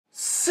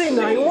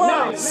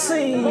KENYACUZC91,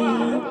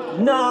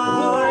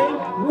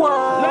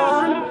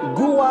 C91,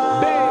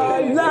 Gualabe.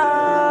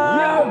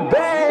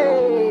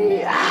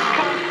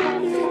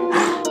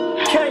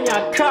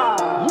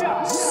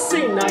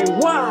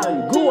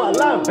 KENYACUZC91,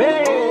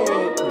 Gualabe.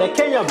 The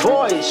Kenya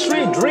boy,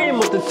 Street Dream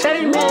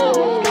Entertainment.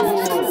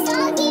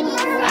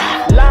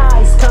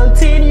 Lies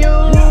continue,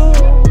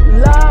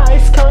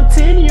 lies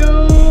continue,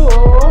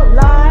 oh,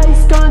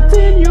 lies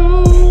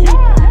continue,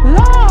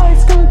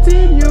 lies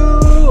continue,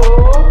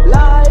 oh,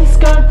 lies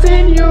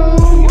continue,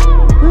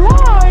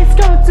 lies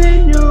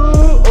continue,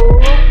 oh,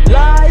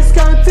 lies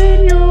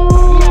continue,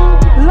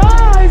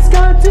 lies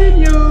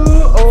continue,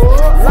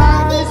 oh,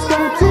 lies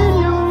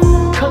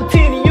continue.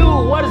 Continue.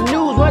 What is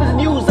news? What is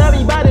news?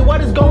 Everybody,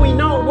 what is going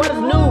on? What is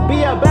new?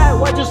 Be about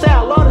what you say.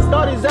 A lot of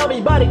stories.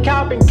 Everybody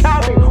copying.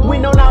 We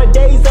know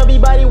nowadays.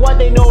 Everybody what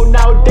they know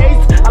nowadays.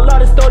 A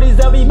lot of stories.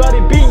 Everybody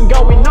been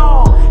going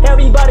on.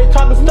 Everybody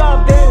talking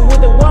stuff. Then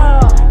with the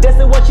world. That's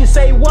what you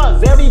say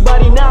was.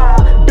 Everybody now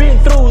been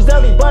throughs.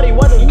 Everybody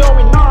what is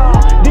going on.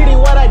 Did it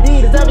what I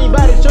did. Is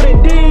everybody should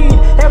indeed.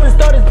 Every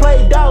story's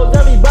played out.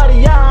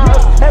 Everybody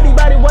else.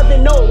 Everybody what they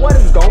know. What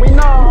is going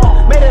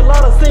on. Made a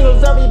lot of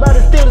singles. Everybody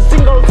still the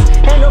singles.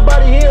 Ain't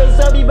nobody hears.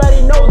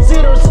 Everybody knows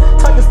hitters.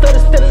 Talking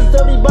status.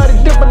 Everybody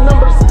different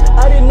numbers.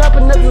 I did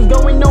nothing. Nothing's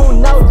going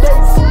on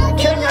nowadays.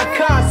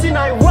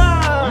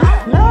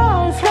 KENYACUZC91.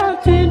 Lies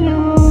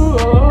continue.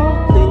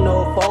 They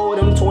know for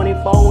them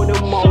 24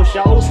 them more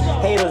shows.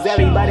 Haters,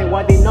 everybody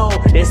what they know.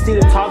 They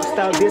still talk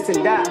stuff this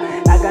and that.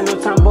 I got no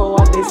time for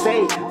what they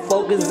say.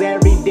 Focus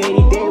every day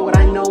what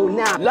I know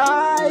now.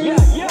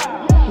 Lies,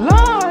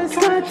 lies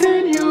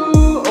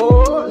continue.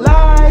 Oh,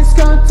 lies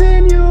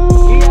continue.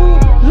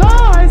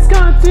 Lies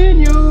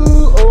continue.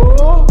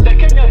 Oh, the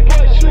Kenya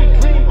boy Street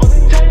Dream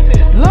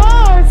Entertainment.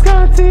 Lies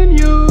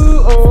continue.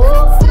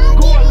 Oh,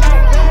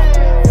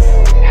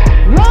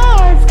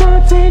 lies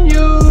continue.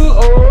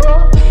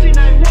 Oh,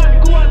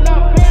 C91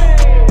 Gualabe.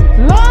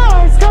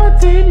 Lies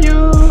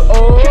continue.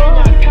 Oh,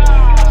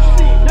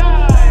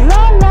 KENYACUZC91.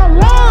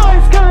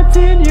 Lies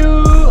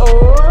continue.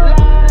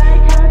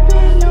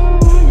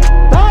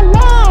 Oh,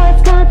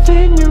 lies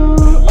continue.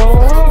 Oh,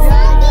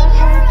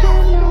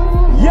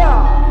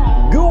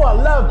 yeah,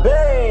 Gualabe.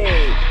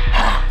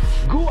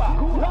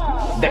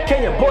 The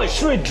Kenya boy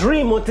Street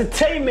Dream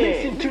Entertainment.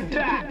 Listen to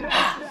that.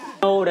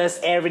 Oh, that's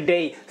every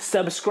day.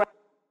 Subscribe.